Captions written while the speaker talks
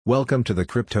Welcome to the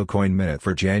Crypto Coin Minute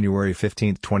for January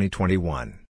 15,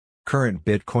 2021. Current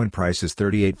Bitcoin price is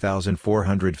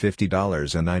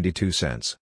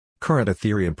 $38,450.92. Current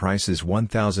Ethereum price is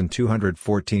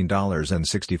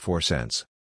 $1,214.64.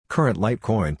 Current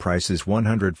Litecoin price is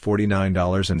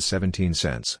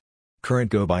 $149.17.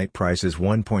 Current GoByte price is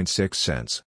 1.6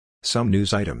 cents. Some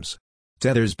news items.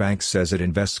 Tethers Bank says it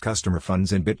invests customer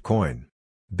funds in Bitcoin.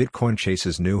 Bitcoin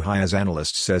chases new high as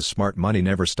analyst says smart money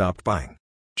never stopped buying.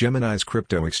 Gemini's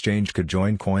crypto exchange could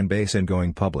join Coinbase in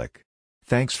going public.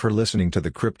 Thanks for listening to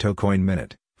the Crypto Coin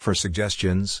Minute. For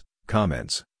suggestions,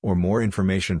 comments, or more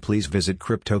information, please visit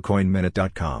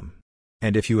CryptoCoinMinute.com.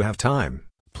 And if you have time,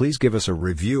 please give us a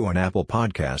review on Apple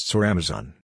Podcasts or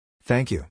Amazon. Thank you.